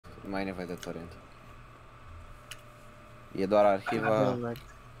mai ai nevoie de torrent. E doar arhiva.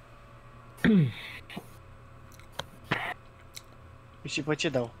 Și pe ce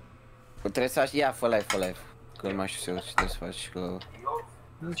dau? Trebuie să ia, fă live, fă live. Că nu mai știu ce trebuie să faci, că...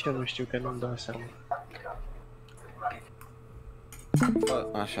 Nici eu nu știu, că nu-mi dau seama.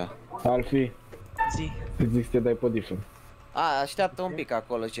 Așa. Alfie. Zi. Îți zic să te dai pe different. Așteaptă un pic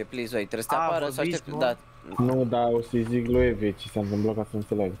acolo, ce please, oi. Trebuie să te apară, să aștepți, da. Nu, dar o să-i zic lui Eve ce s-a întâmplat ca să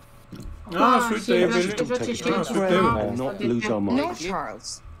înțeleagă. Și uite, Evelyn. No,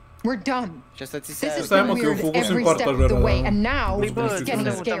 Charles. We're done. This is Stai, the mă, că eu weird făcusem every partea step of the de la- way, and now Băi, it's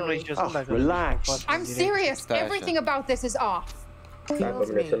getting scary. Relax. I'm serious. Everything about this is off. Kills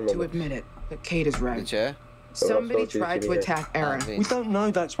me to admit it, but Kate is De right. ce? Somebody tried to attack Aaron. We don't know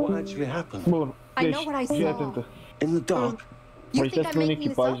that's what actually happened. Bun, I deci, know what I fii saw. atentă. In the dark. You Ăștia think sunt I'm un making this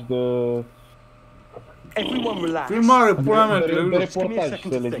echipaj up? de... Everyone relax. Filmare, pula mea, de te reportaj,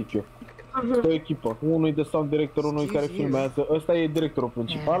 să le zic eu. O echipă. Unul e de sound director, unul care filmează. Ăsta e directorul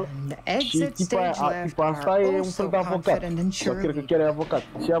principal. Și tipa asta e un fel de avocat. Sau cred că chiar e avocat.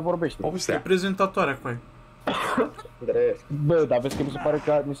 Și ea vorbește. E prezentatoarea cu aia. Bă, dar vezi că mi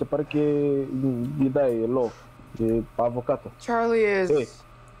se pare că e law. E avocată. Charlie is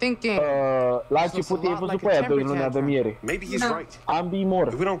thinking. La început ai văzut pe aia doi lunea de miere. Maybe he's right. Ambii mor.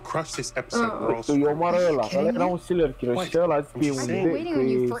 If we don't crush this episode, we're all Îi omoară ăla. Ăla era un serial killer și ăla zice că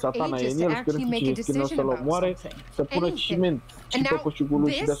e satana e în el și că nu știu cine o să-l omoare, să pună ciment și pe coșugul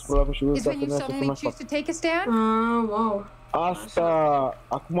lui și deasupra la coșugul lui ca să nu iasă până fac. Wow. Asta,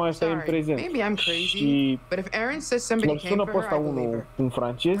 acum asta e în prezent. Maybe I'm crazy, Și but if Aaron says somebody îl came sună for pe ăsta her, I believe unul her. în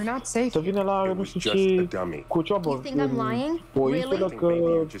francez We're not safe. să vină la nu știu ce cocioabă pe o insulă că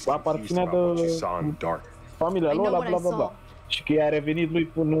aparținea de familia lor, bla bla bla. Și că i-a revenit lui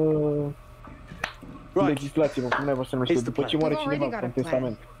până legislație, cum ne-a să numește, după ce moare cineva în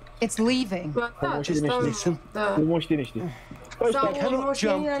testament. It's leaving. Cu moșteniște. Sau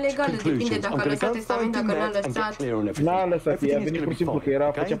moștenirea legală, depinde dacă a lăsat testament, dacă n-a lăsat. N-a lăsat, i-a venit pur și simplu, că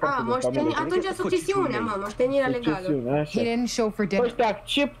era făcea parte de familie. Atunci succesiunea, mă, moștenirea legală. He didn't show for dinner. Ăștia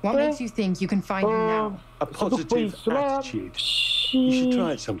acceptă What makes you think you can find him now? A positive attitude. You should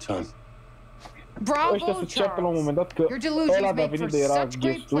try it sometime. Ăștia se ceartă la un moment dat că ăla de-a venit de era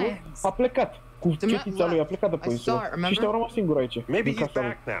gestul, a plecat. Cu fetița lui, a plecat de pe insulă. Și ăștia au rămas singuri aici. Maybe he's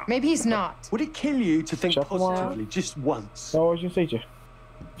back now. Maybe he's not. Would it kill you to think positively just once? Au ajuns aici.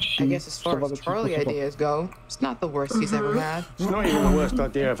 I guess as far as Charlie ideas go, it's not the worst he's ever had. It's not even the worst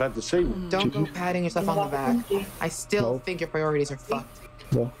idea I've had this evening. Don't go patting yourself on the back. I still think your priorities are fucked.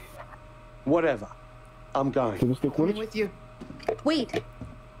 Da. Whatever. I'm going. Te duci să te Coming culci? with you. Wait.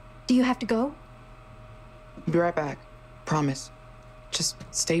 Do you have to go? Be right back. Promise. Just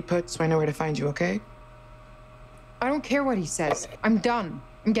stay put so I know where to find you, okay? I don't care what he says. I'm done.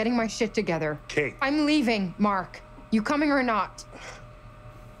 I'm getting my shit together. Kate. I'm leaving, Mark. You coming or not?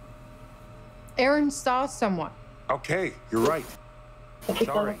 Aaron saw someone. Okay, you're right.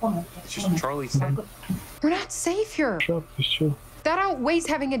 Sorry. It's just Charlie said. We're not safe here. That outweighs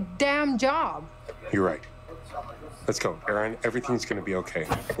having a damn job. You're right. Let's go, Aaron. Everything's gonna be okay.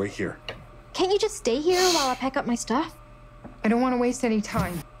 Wait here. Can't you just stay here while I pack up my stuff? I don't want to waste any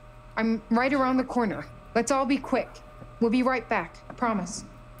time. I'm right around the corner. Let's all be quick. We'll be right back. I promise.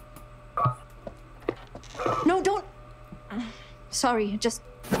 No, don't. Sorry, just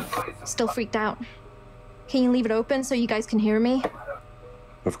still freaked out. Can you leave it open so you guys can hear me?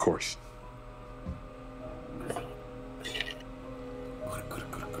 Of course.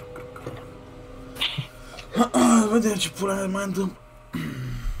 Vedem ce pula mea mai întâmplă.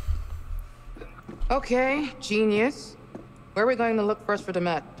 Okay, genius. Where are we going to look first for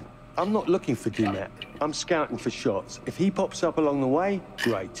Demet? I'm not looking for Dumet. I'm scouting for shots. If he pops up along the way,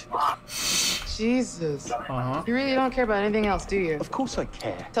 great. Jesus. You really don't care about anything else, do you? Of course I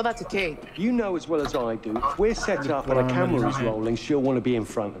care. Tell that to Kate. You know as well as I do, if we're set up and a camera is rolling, she'll want to be in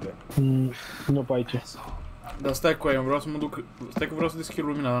front of it. Nu pe aici. Dar stai cu aia, vreau să mă duc... Stai că vreau să deschid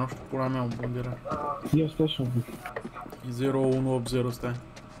lumina, dar nu știu pula mea unde era. Ia stai așa un pic. E 0180, stai.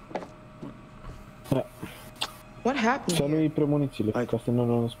 What happened? Să nu iei premonițiile, ca să nu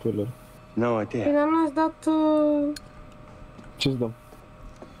luăm spoiler. No idea. Păi, dar n-ați dat... Ce-ți dăm?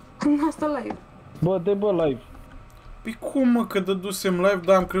 N-ați dat live. Bă, de bă live. Păi cum mă, că dădusem live,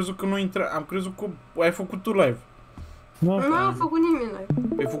 dar am crezut că nu intra... Am crezut că ai făcut tu live. Nu am făcut nimeni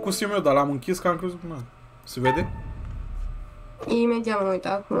live. Păi făcusem eu, dar l-am închis că am crezut că nu. Se vede? Imediat mă uit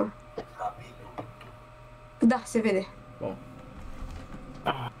acum. Da, se vede. Bun.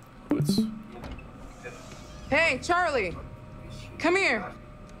 Hey, Charlie! Come here!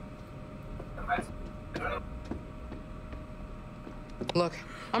 Look,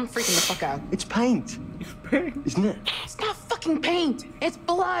 I'm freaking the fuck out. It's paint. It's paint. Isn't it? It's not fucking paint. It's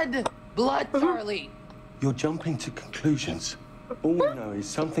blood. Blood, Charlie. You're jumping to conclusions. All we know is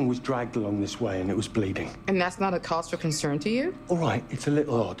something was dragged along this way and it was bleeding. And that's not a cause for concern to you? All right, it's a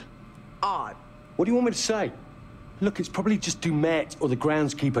little odd. Odd. What do you want me to say? Look, it's probably just Dumet or the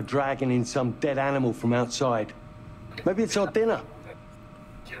groundskeeper dragging in some dead animal from outside. Maybe it's our dinner.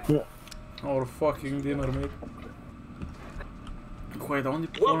 Our fucking dinner, mate.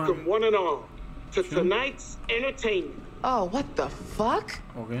 Welcome, one and all, to tonight's entertainment. Oh, what the fuck?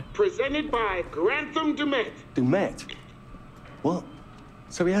 Okay. Presented by Grantham Dumet. Dumet? What?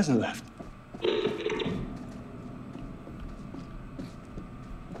 So he hasn't left?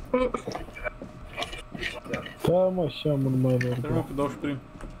 Da, mă, așa mă, nu mai merg. Trebuie mă, că dau și prim.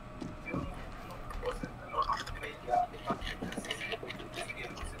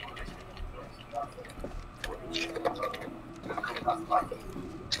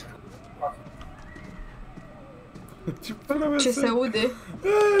 Ce pula mea Ce se aude?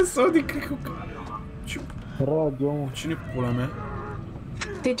 Se aude, cred că... Radio, mă. Cine pula mea?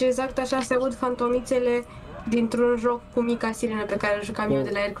 Deci exact așa se aud fantomițele dintr-un joc cu mica sirenă pe care îl jucam eu de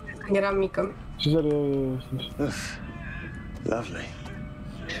la Hercules când eram mică. Lovely.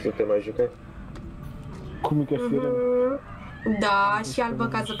 Nu te mai jucai? Cu mica sirenă? Da, și Albă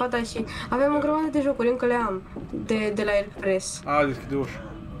ca zăpada și avem o grămadă de jocuri, încă le am, de la Hercules. A, deschide ușa.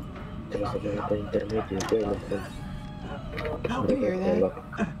 Trebuie să ajungem pe intermediul, You hear that?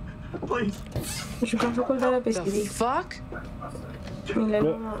 Jucam jocul de la pe The CD. fuck?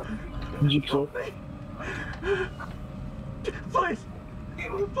 Jigsaw. Please!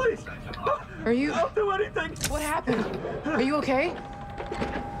 Please! Are you... Don't do anything! What happened? Are you okay?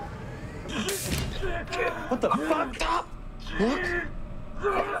 What the fuck? Stop! Look.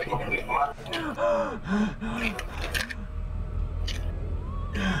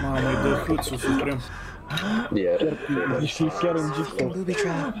 Mamă, îi dă hâțul suprem. Chiar în Jigsaw. Booby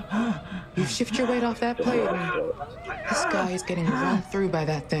trap. You shift your weight off that plate and this guy is getting run through by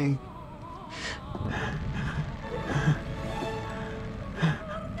that thing.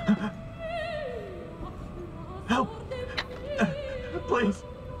 Help! Please!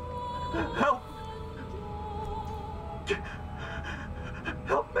 Help!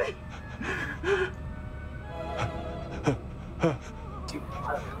 Help me!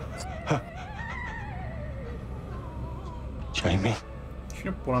 Jamie?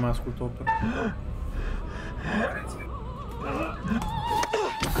 Cine pula mea ascultă opera?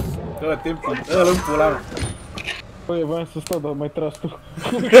 Dă timpul, dă-l în pula mea. Păi, voiam să stau, dar mai tras tu.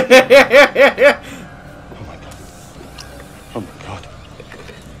 Oh my god.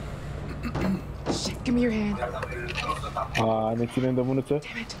 Shit, give me your hand. A, ne ținem de mânuță? Damn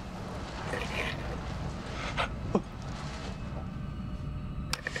it.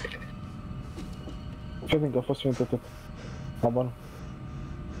 Cred că a fost sunet atât. Habar nu.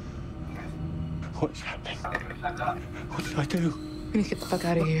 What's happening? What did I do? We need to get the fuck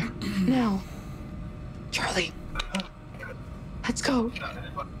out of here. Now. Charlie. Let's go.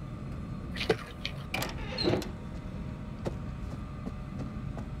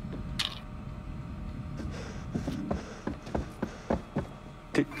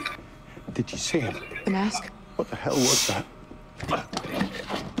 Did you see him? The mask? What the hell was that?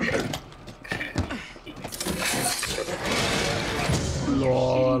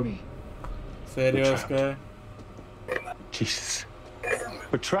 LOL. Serios, că? Jesus.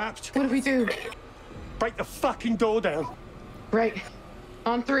 We're trapped. What do we do? Break the fucking door down. Right.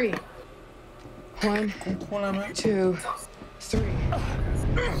 On three. 1, 2, 3.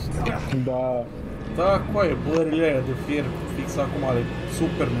 Da. Da, coaie, bările aia de fier fix acum ale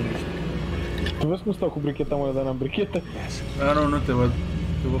super miriști. Tu vezi cum stau cu bricheta, mă, dar n-am brichetă? Da, nu te văd.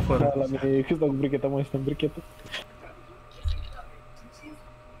 Te văd fără. Da, la mine, cât stau cu bricheta, mă, este în brichetă.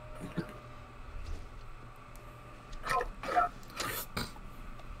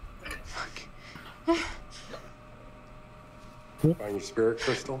 Find your spirit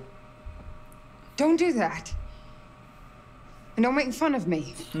crystal? Don't do that. And don't make fun of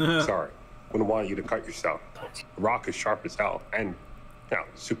me. Sorry. Wouldn't want you to cut yourself. The rock is sharp as hell and, you know,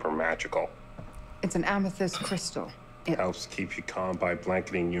 super magical. It's an amethyst crystal. It Helps keep you calm by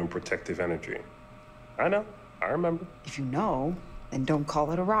blanketing you in protective energy. I know. I remember. If you know, then don't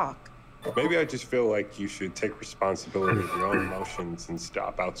call it a rock. Maybe I just feel like you should take responsibility of your own emotions and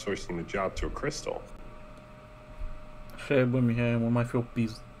stop outsourcing the job to a crystal. Așa, bă, Mihai, mă mai fi o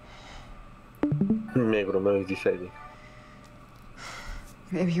pizdă. Negru meu ziceai.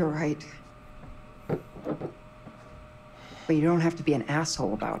 Maybe you're right. But you don't have to be an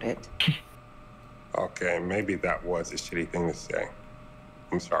asshole about it. Okay, maybe that was a shitty thing to say.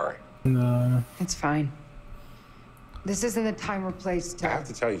 I'm sorry. No. It's fine. This isn't the time or place to... I have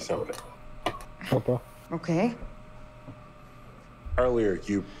to tell you something. Okay. Earlier,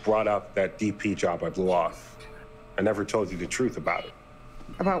 you brought up that DP job I blew off. I never told you the truth about it.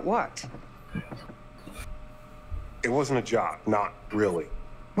 About what? It wasn't a job, not really.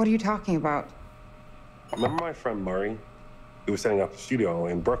 What are you talking about? Remember my friend Murray? He was setting up a studio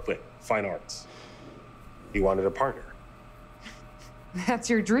in Brooklyn, fine arts. He wanted a partner. That's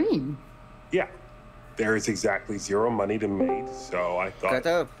your dream. Yeah. There is exactly zero money to make, so I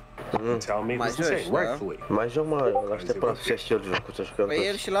thought... Tell me this is rightfully. Mai joc, mă, l-aștept până să și el jocul să jucăm. Păi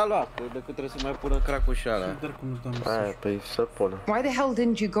el și l-a luat, că decât trebuie să mai pună crack-ul și ăla. Aia, păi să pună. Why the hell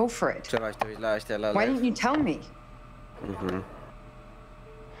didn't you go for it? Ce faci, te uiți la ăștia la Why live? didn't you tell me?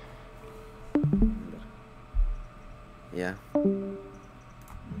 Yeah.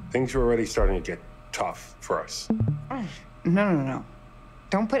 Things are already starting to get tough for us. No.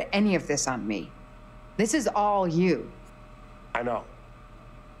 Don't put any of this on me. This is all you. I know.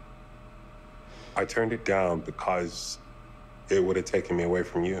 I turned it down because it would have taken me away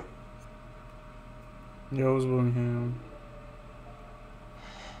from you. Yeah, I was with him.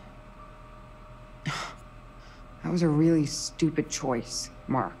 That was a really stupid choice,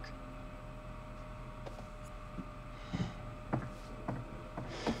 Mark.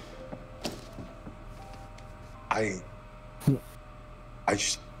 I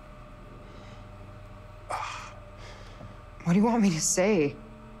just... What do you want me to say?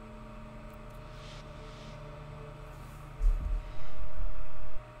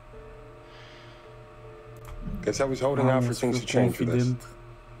 Guess I was holding out for things to change with this.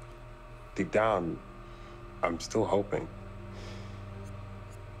 Deep down, I'm still hoping.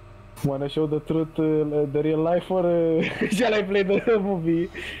 Wanna show the truth, the real life, or shall I play the movie?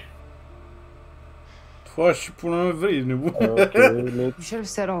 Faci până vrei, nebun. You should have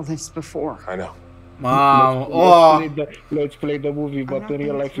said all this before. I know. Let's play the movie, but in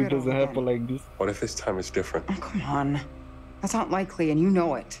real life it doesn't happen like this. What if this time is different? Oh, come on. That's not likely, and you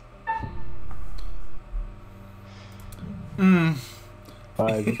know it. Yeah.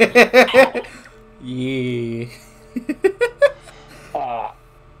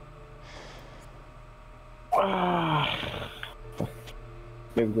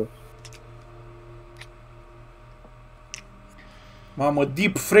 Let's go. Mamă,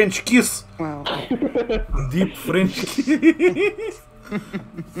 deep French kiss. Well. Deep French kiss.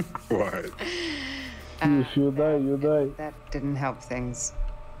 What? If you die, you die. That didn't help things.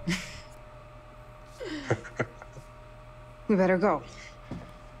 We better go.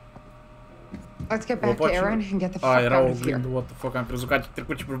 Let's get back to Aaron and get the fuck out of here. What the fuck, am crezut că a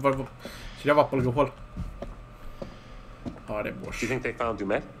trecut cineva pe lângă hol. Are boș. Do you think they found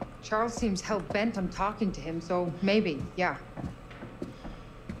Dumet? Charles seems hell-bent on talking to him, so maybe, yeah.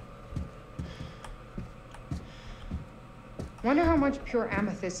 Wonder how much pure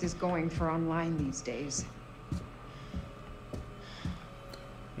amethyst is going for online these days.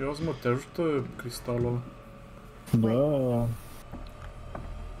 Eu mă, te ajută cristalul. Da.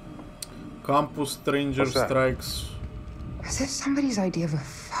 Campus Stranger Strikes. Is this somebody's idea of a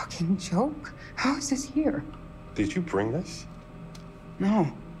fucking joke? How is this here? Did you bring this? No.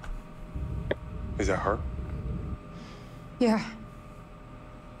 Is that her? Yeah.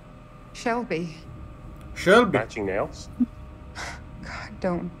 Shelby. Shelby? Matching nails? God,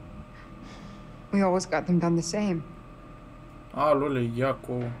 don't. We always got them done the same. Ah, lole,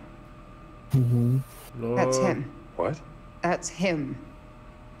 Iaco. That's him. What? That's him.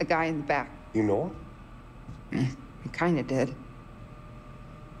 The guy in the back. You know him? I kinda did.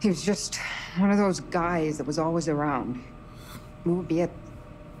 He was just one of those guys that was always around. We would be at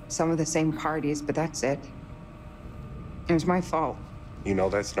some of the same parties, but that's it. It was my fault. You know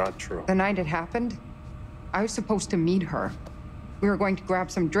that's not true. The night it happened, I was supposed to meet her. We were going to grab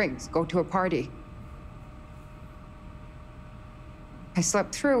some drinks, go to a party. I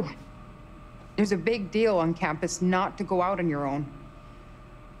slept through. There's a big deal on campus not to go out on your own.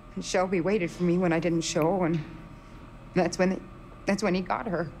 And Shelby waited for me when I didn't show, and that's when he got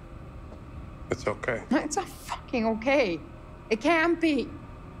her. It's okay. It's not fucking okay. It can't be.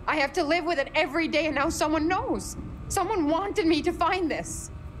 I have to live with it every day, and now someone knows. Someone wanted me to find this.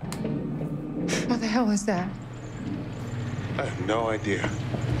 What the hell is that? I have no idea.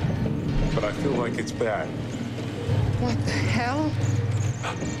 But I feel like it's bad. What the hell?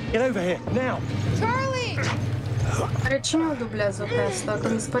 Get over here, now! Charlie! Are cine o dublează pe asta? Că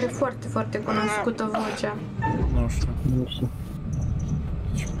mi se pare foarte, foarte cunoscută vocea. Nu știu. Nu știu.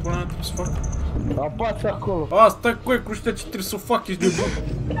 Ce până trebuie să fac? Apasă acolo. Asta coi, cu știa ce trebuie să fac, ești de bun.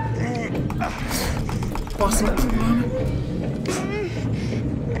 Pasă.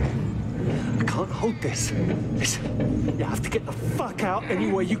 hold this. You have to get the fuck out any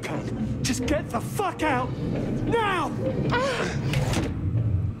way you can. Just get the fuck out now!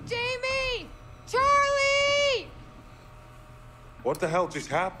 Jamie! Charlie! What the hell just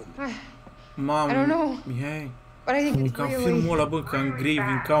happened? I don't know. Mihai. But I think it's Ca în really... filmul ăla, bă, ca în Grave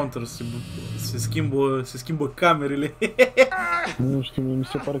Encounter se schimbă camerele. Nu știu, mi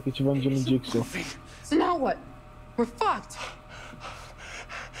se pare că e ceva în genul Jigsaw. So now what? We're fucked.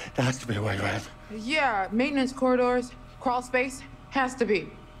 There has to be a way around. Yeah, maintenance corridors, crawl space, has to be.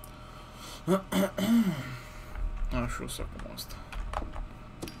 Așa o să acum asta.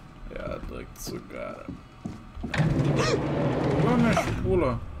 Ia dă-i țigară. Doamne și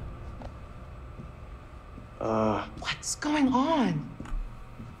pula. What's going on?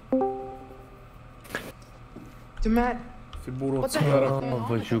 Demet, Fiburo what the hell?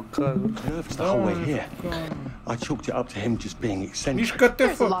 Nerves the whole way here. I chalked it up to him just being eccentric. Mișcă-te,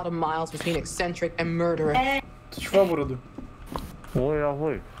 There's a fă! lot of miles between eccentric and murderer. Ce fac, bă, Radu?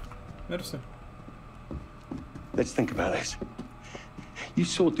 Voi. Mersi. Let's think about this. You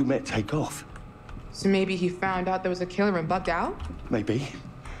saw Dumet take off. So maybe he found out there was a killer and bugged out? Maybe.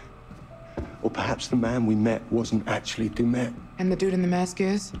 Or perhaps the man we met wasn't actually Dumet. And the dude in the mask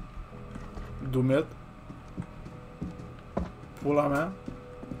is? Dumet? Pula mea?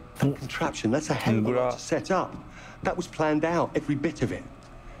 Contraption, that's a hell of a lot to set up. That was planned out, every bit of it.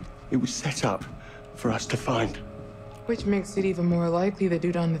 It was set up for us to find. Which makes it even more likely the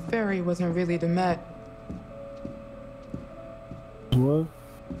dude on the ferry wasn't really Demet. What?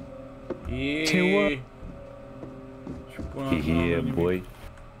 Eee. Yeah, boy.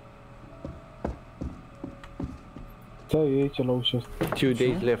 Stai aici la ușa asta. 2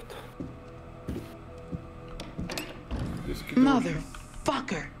 days left.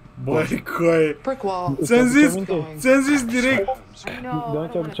 Motherfucker! Băi, coaie. Brick wall. Ți-am zis direct. Da,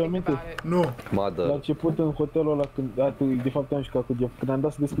 ți-aduce aminte? Nu. La început în hotelul ăla, de fapt am jucat cu Jeff, când am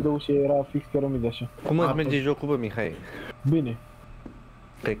dat să deschidă ușa era fix piramida așa. Cum îți merge jocul, bă, Mihai? Bine.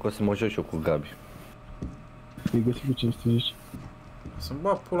 Cred că o să mă joc și eu cu Gabi. E găsit cu 510. Să-mi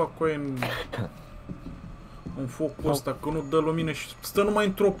bag pula coaie în focul ăsta, că nu dă lumină și stă numai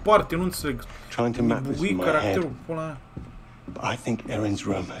într-o parte, nu înțeleg. Mi bugui caracterul, pula aia. I think Erin's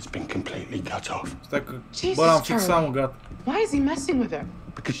room has been completely cut off. Stai că, bă, l-am fixat, mă, gata. Why is he messing with her?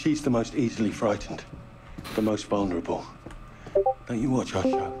 Because she's the most easily frightened, the most vulnerable. Don't you watch our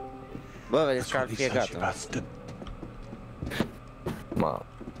show? Bă, vedeți că ar fi gata. Ma,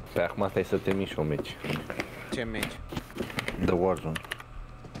 pe acum stai să termin și o meci. Ce meci? The Warzone.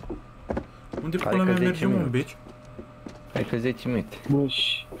 Unde pula mea mergem un beci? Hai că 10 minute. Bă,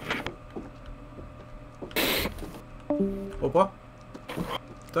 și... Opa?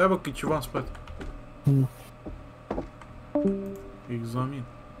 Stai, bă, că e ceva în spate. Examin.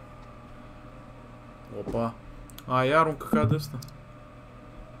 Opa. A, iar un căcat de ăsta.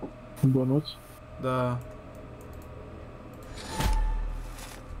 Bănuț? Da.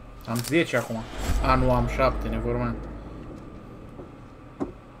 Am 10 acum. A, nu, am 7, nevermind.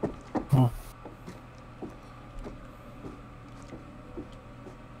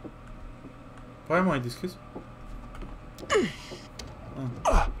 Hai, mai deschis?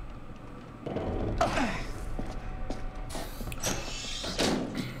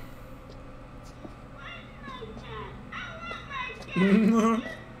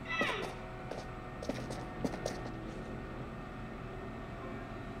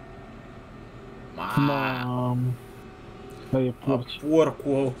 Mamă. Da, e porci.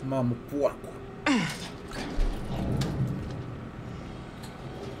 Porcu, mamă, porcu.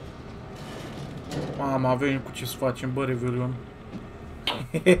 Mamă, avem cu ce să facem, bă, Revelion.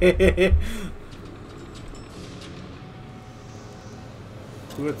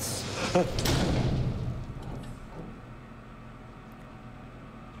 Câți?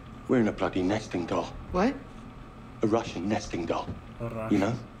 We're in a bloody nesting doll. What? A Russian nesting doll. Russian. You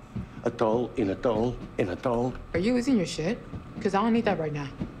know? A doll in a doll in a doll. Are you losing your shit? Because I don't need that right now.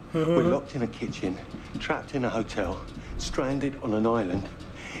 We're locked in a kitchen, trapped in a hotel, stranded on an island.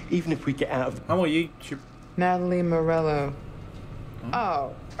 Even if we get out of... Am ei ce... Natalie Morello.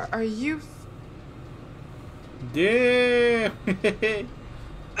 Oh, are you... De.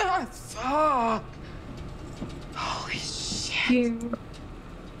 Ah, fuck! Holy shit!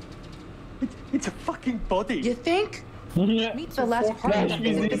 It's a fucking body! You think? Meet the last party that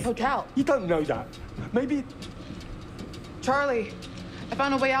was at this hotel. You don't know that. Maybe... Charlie, I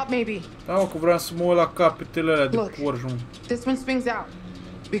found a way out maybe. Da, mă, că vreau să mă uit la capetele alea de porci, mă. This one swings out.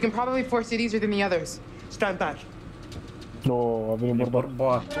 We can probably force it easier than the others. Stand back. No, a venit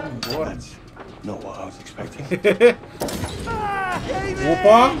bărbat. Not what I was expecting.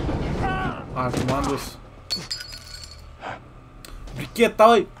 Opa! Acum m-am dus. Bricheta,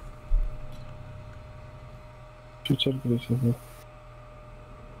 oi! Și ce-ar trebui să fac?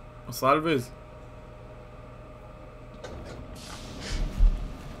 O salvezi.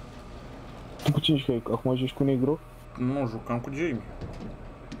 Tu cu cine joci? Acum joci cu negru? Nu, jucam cu Jamie.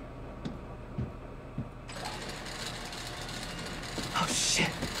 Oh shit.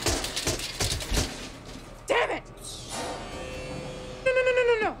 Damn it!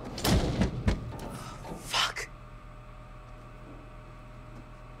 No. Fuck.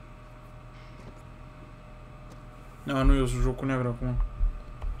 Da, nu, eu joc cu neagră acum.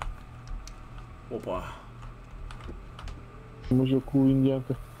 Opa. Mă joc cu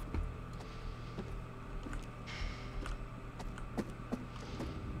indiancă.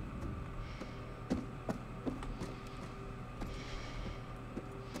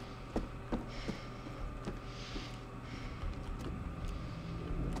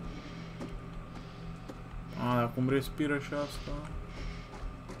 Cum respiră și asta.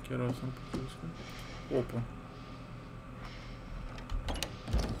 Chiar o să-mi puteți. Opa.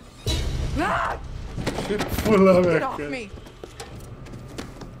 Ce pula mea că...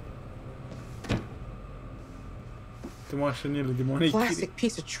 Te mașinile de manichiri. Plastic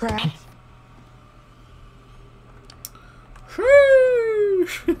piece of trash.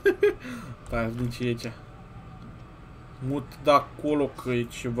 Stai, din ce e aici? Mut de acolo că e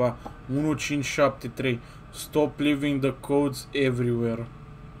ceva. 1573. Stop leaving the codes everywhere.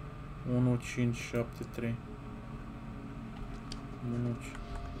 1573.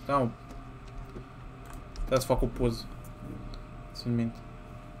 Stai, mă. Stai să fac o poză. Țin minte.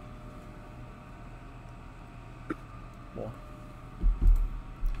 Bun.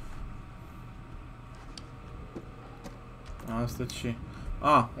 Asta ce?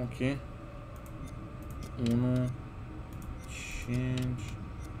 Ah, ok. 1 5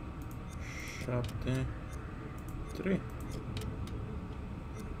 7 3.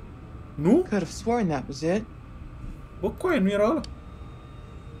 Nu? Could have sworn that was it. Bă, coaie, nu era ăla?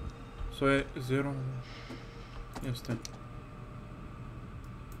 Sau e 0? Este.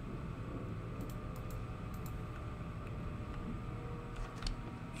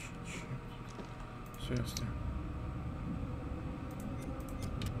 Sau este.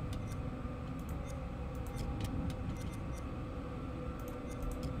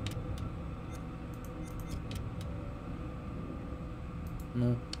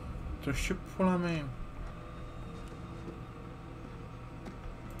 Nu. Atunci ce pula mea e?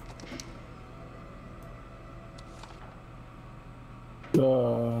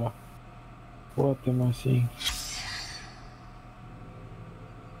 What am I seeing?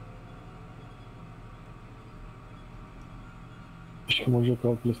 Și că mă joc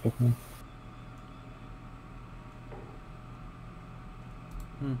alt plăscă acum.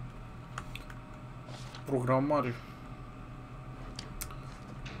 Programare.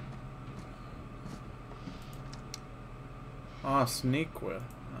 Ah, snakeware.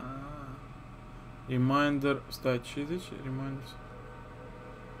 Ah. Reminder. Stai, ce zici? Reminder.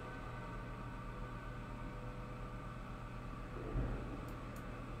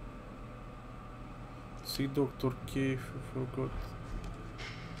 See Dr. K if you forgot.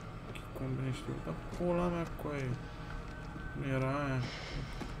 Cum bine știu. Dar pula mea cu aia. Nu era aia.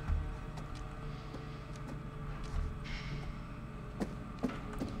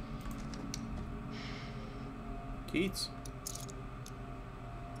 Kids.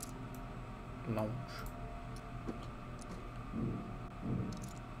 Lounge.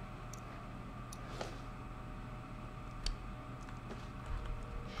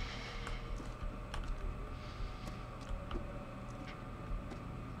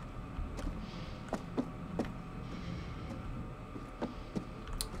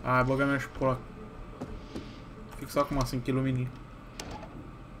 Ai, băga mea și pula. Fix acum sunt luminile.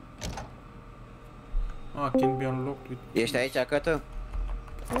 Ah, can be unlocked. Ești aici, Cătă?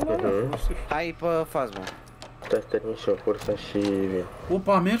 Hai pe fază, mă. Stai să termin și o cursa și vin.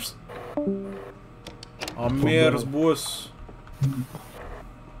 Opa, a mers? A mers, boss.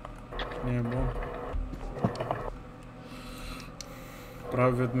 E bun.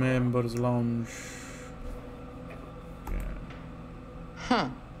 Private Members Lounge. Huh.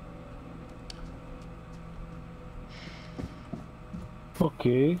 Ok.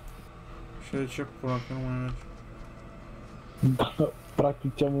 Și de ce pula că nu mai mergi? Da,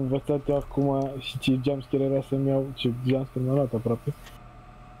 practic ce am învățat eu acum și ce jumpscare era să-mi iau, ce jumpscare mi-a luat aproape.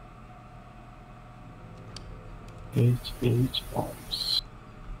 Aici.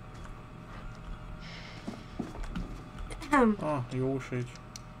 Ah, e o ușă aici.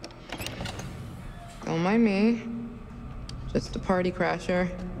 Don't mind me. Just a party crasher.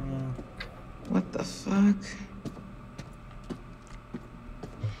 What the fuck?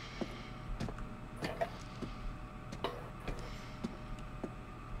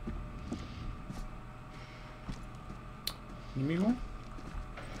 Nimic, mă?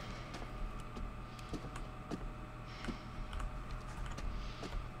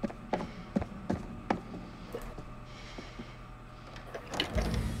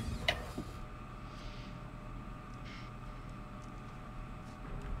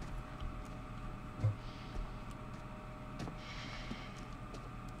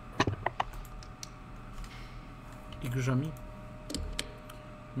 Ijami.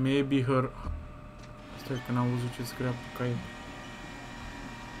 Maybe her... Stai că n-am văzut ce scria pe caiet.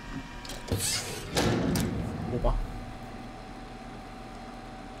 Opa.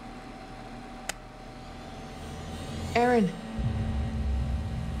 Aaron.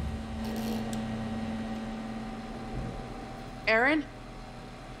 Aaron?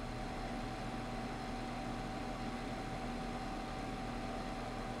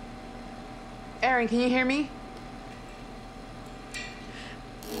 Aaron, can you hear me?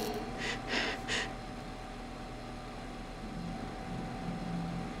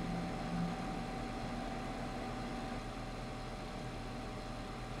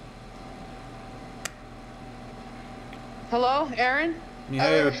 Hello, Aaron?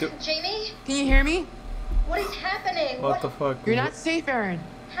 Jamie? Can you hear me? What is happening? What the fuck? You're not safe, Aaron.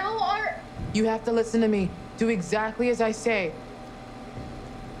 How are... You have to listen to me. Do exactly as I say.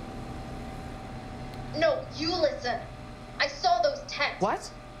 No, you listen. I saw those texts.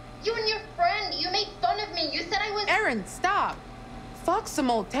 What? You and your friend, you made fun of me. You said I was... Aaron, stop. Fuck some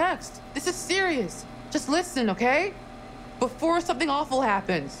old text. This is serious. Just listen, okay? Before something awful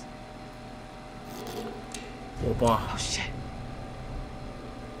happens. Opa. Oh, shit.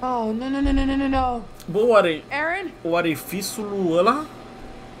 Oh, no. Bă, oare... Aaron? Oare fisul ăla?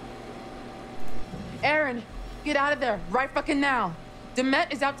 Aaron, get out of there right fucking now.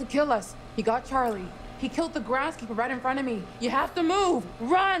 Demet is out to kill us. He got Charlie. He killed the groundskeeper right in front of me. You have to move.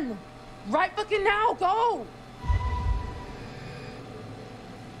 Run. Right fucking now. Go.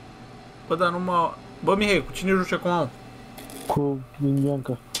 Bă, dar numai... Bă, Mihai, cu cine joci acum? Cu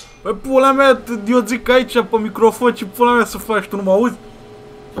Bianca. Băi, pula mea, eu zic aici pe microfon și pula mea să faci, tu nu mă auzi?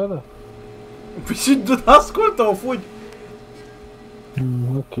 Da. Păi și ascultă, o fugi.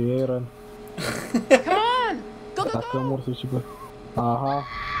 Ok, Aaron. Come on. Go. Dacă mor să știi, bă. Aha.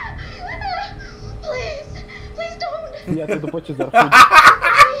 Please don't. Ia-te după ce s-ar fugi.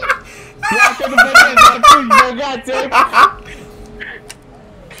 Ia-te după ce s-ar fugi, băgați-i!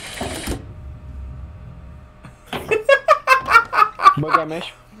 Băga mea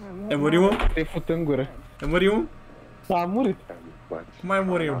și... Ai murit, mă? Te fut în gură. Ai murit, mă? A murit. Cum ai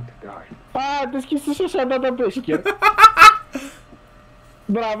murit, mă? A deschis și așa a dat pe șcher.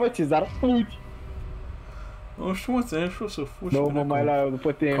 Bravo, Cezar, uite! Nu știu, mă, ți-am și o să fugi. Nu mă mai la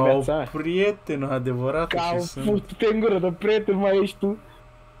după tine în viața mea. Ca o prietenă adevărată și sunt. Ca o te în gură de prieten mai ești tu.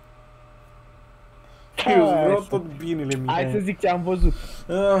 Eu vreau tot binele, Mihai. Hai să zic ce am văzut.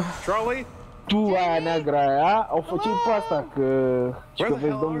 Charlie? Tu, aia neagră aia, au făcut pe asta că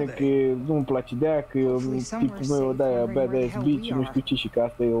vezi, domne, că nu-mi place de aia, că tipul meu de-aia badass bitch, nu știu ce, și că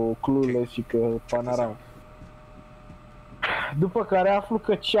asta e o clueless și că panorama. După care aflu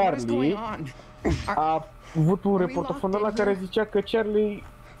că Charlie a avut un reportofon ăla care zicea că Charlie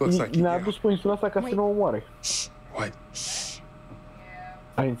ne-a adus pe insula asta ca să ne omoare.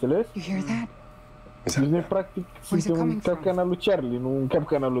 Ai înțeles? Deci noi practic suntem în capcana lui Charlie, nu în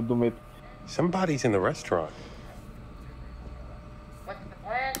capcana lui Dumet. Somebody's in the restaurant. What's the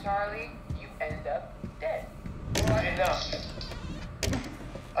plan, Charlie? You end up dead. Enough.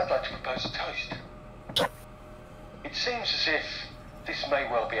 I'd like to propose a toast. It seems as if this may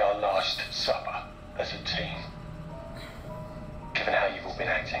well be our last supper as a team, given how you've all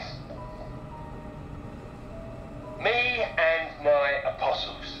been acting. Me and my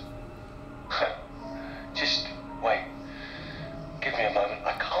apostles. Just wait. Give me a moment.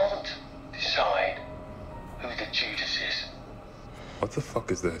 I can't decide who the Judas is. What the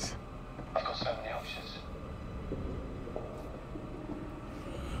fuck is this? I've got so many options.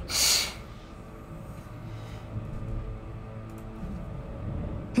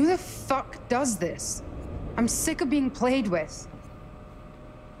 Who the fuck does this? I'm sick of being played with.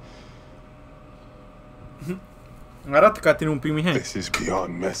 Arată ca tine un pic, Mihai. This is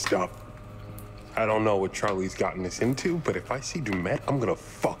beyond messed up. I don't know what Charlie's gotten us into, but if I see Dumet, I'm gonna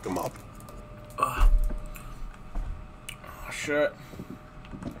fuck him up. Așa.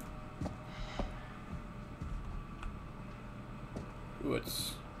 Uite.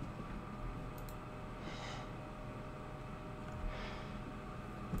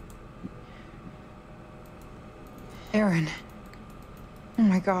 Aaron. Oh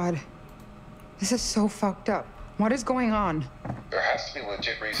my God. This is so fucked up. What is going on? There has to be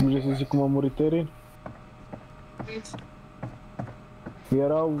legit reason. Nu știu cum a murit Erin?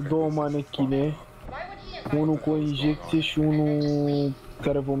 Erau două manechine, unul cu o injecție și unul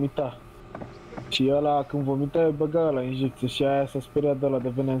care vomita. Și ăla, când vomita, îi băga ăla injecție și aia s-a speriat de ăla de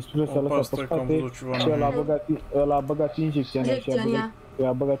venea în spune, s-a lăsat pe spate și ăla a băgat injecția în ea și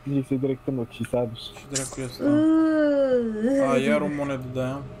a băgat injecție direct în ochi și s-a adus. Ce dracu e asta? A, iar o monedă de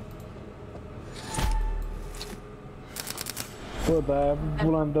aia. Bă, dar aia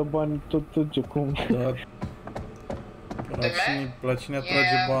bulan de bani tot ce cum. Da. La cine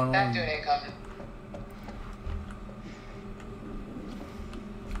atrage banul?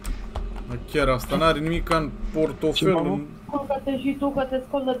 Chiar asta n-are nimic în portofel. Sculcă-te și tu, că te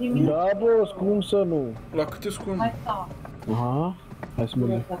scol de dimineață. Da, bă, cum să nu? La câte scol? Hai sta. Aha, hai să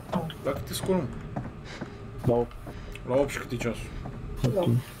mergem. La câte scol? La 8. La 8 și câte ceasul? Ok.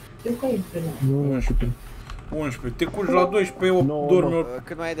 Nu, 11. 11. Te culci la 12, 8, dormi.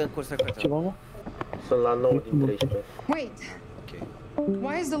 Cât mai e de curs secret? Ce, mamă? Sunt la 9 din 13. Wait.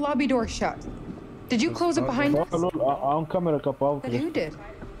 Why is the lobby door shut? Did you close it behind us? Am cameră ca pe auto. Then who did?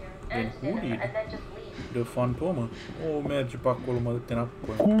 De fantomă? O, merge pe acolo, mă, dă-te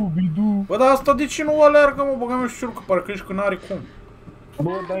înapoi. Cubidu! Bă, dar asta de ce nu aleargă, mă, băga mea și că parcă ești că n-are cum.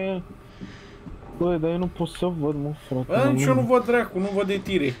 Bă, dar e... Bă, dar eu nu pot să văd, mă, frate. Bă, nici eu nu văd dracu, nu văd de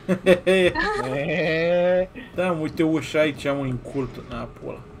tire. Da, mă, uite ușa aici, mă, încult înapoi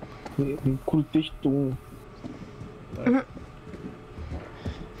ăla. Încultești tu, mă.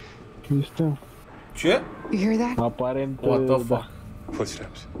 Este... Ce? You hear that? Aparent, what the fuck?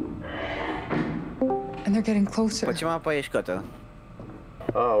 Footsteps. And they're getting closer. Pe ce mapă ești, Cătă?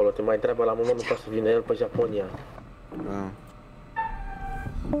 Aolo, te mai întreabă la moment, nu poate să vină el pe Japonia.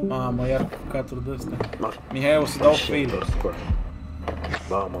 Mamă, iar căcaturi de-astea. Mihai, o să dau fail.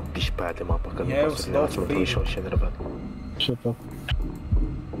 Ba, mă, piși pe aia de mapă, că nu Mihai, o poate să să vină dau la ținut și și enervat. Shut up.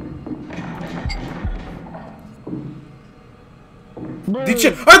 De ce?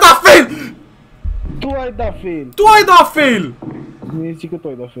 Ai dat fail! Tu ai dat fail! Tu ai dat fail! Mie zici că tu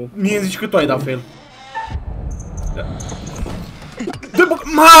ai dat fail. Mie zici că tu ai dat fail.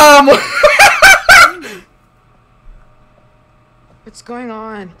 Mamă! What's going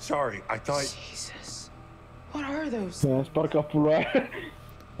on? Sorry, I thought... Jesus. What are those? Mi-a spart capul lui.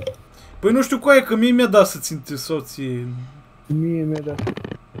 Păi nu știu cu aia, că mie mi-a dat să țin soție. Mie mi-a dat.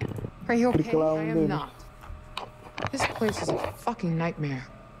 Are you okay? I am not. This place is a fucking nightmare.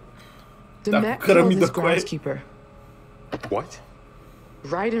 Demet killed his groundskeeper. What?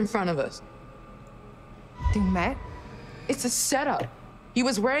 Right in front of us. Demet? It's a setup. He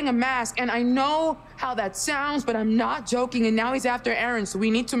was wearing a mask, and I know how that sounds, but I'm not joking, and now he's after Aaron, so we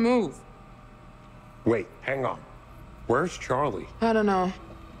need to move. Wait, hang on. Where's Charlie? I don't know.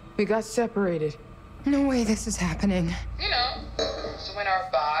 We got separated. No way this is happening. You know, so when our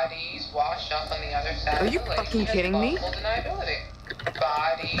bodies wash up on the other side Are of you the lake, fucking kidding me? deniability.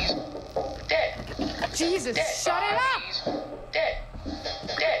 Bodies dead. Jesus, dead. shut it up! Dead.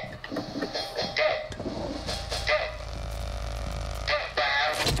 Dead. Dead. Dead. Dead.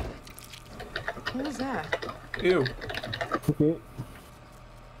 What was that? Ew. Okay.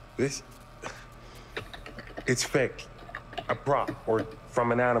 This... It's fake. A prop, or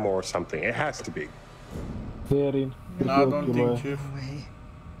from an animal or something. It has to be. Erin. No, I don't think, Chief.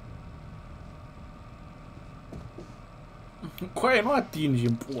 Coaie, nu atingi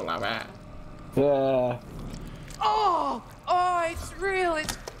în pula mea. Yeah. Oh! Oh, it's real!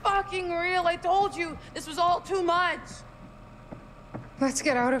 It's fucking real! I told you! This was all too much! Let's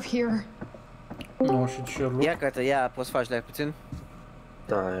get out of here. Nu, și ce rog. Ia, Cătă, ia, poți faci live puțin?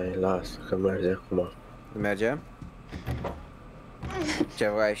 Dai, lasă, că merge acum. Merge? Ce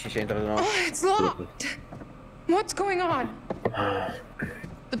vrei și intră din nou? Oh, it's locked! What's going on?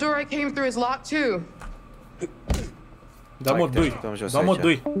 The door I came through is locked too. Da mă, doi. Da mă,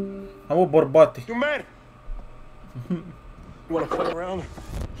 doi. Da mă, bărbate. You man! You wanna play around?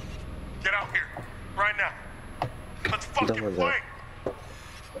 Get out here, right now. Let's fucking play!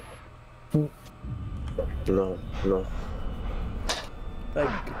 Nu, nu. Stai,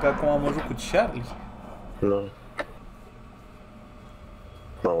 că acum am ajuns cu Charlie. Nu.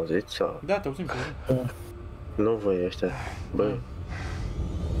 M auziți sau? Da, te auzim. Nu voi ăștia. Băi.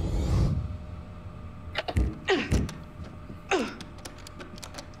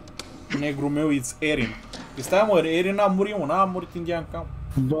 Negru meu, it's Erin. Stai mă, Erin a murit, mă, n-a murit Indian Camp.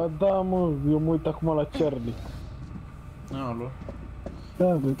 Ba da, mă, eu mă uit acum la Charlie. Alo. Da,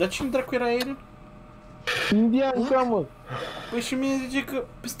 bă. Dar cine dracu era Erin? Indian Camp, mă. Păi și mie zice că...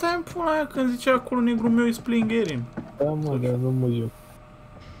 Păi stai în pula aia când zicea acolo negru meu is playing Erin. Da, mă, dar nu mă joc.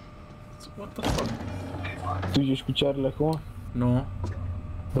 What the fuck? Tu joci cu cearele acum? Nu.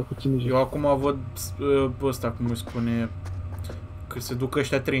 Dar cu cine joci? Eu acum văd ăsta, cum îi spune, că se duc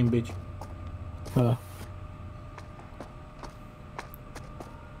ăștia 3 în beci. Ah.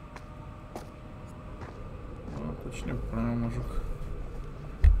 Cu cine până mă joc?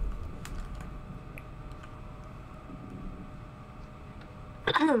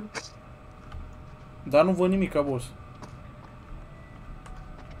 Dar nu văd nimic, ca boss.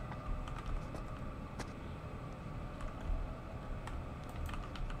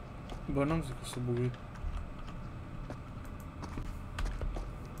 Bă, n-am zis că s-a buguit.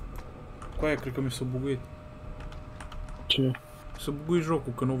 Cu aia cred că mi s-a buguit. Ce? S-a buguit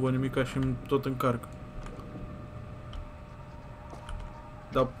jocul, că nu văd nimic și tot încarcă.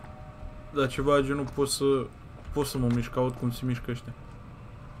 Dar ceva genul pot să mă mișc, aud cum se mișcă ăștia.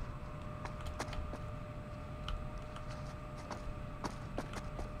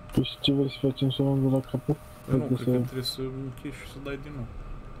 Păi și ce vrei să facem, să luăm de la capăt? Nu, cred că trebuie să închizi și să dai din nou.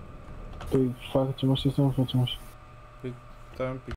 Păi facem așa sau nu facem așa? Păi, stai un pic.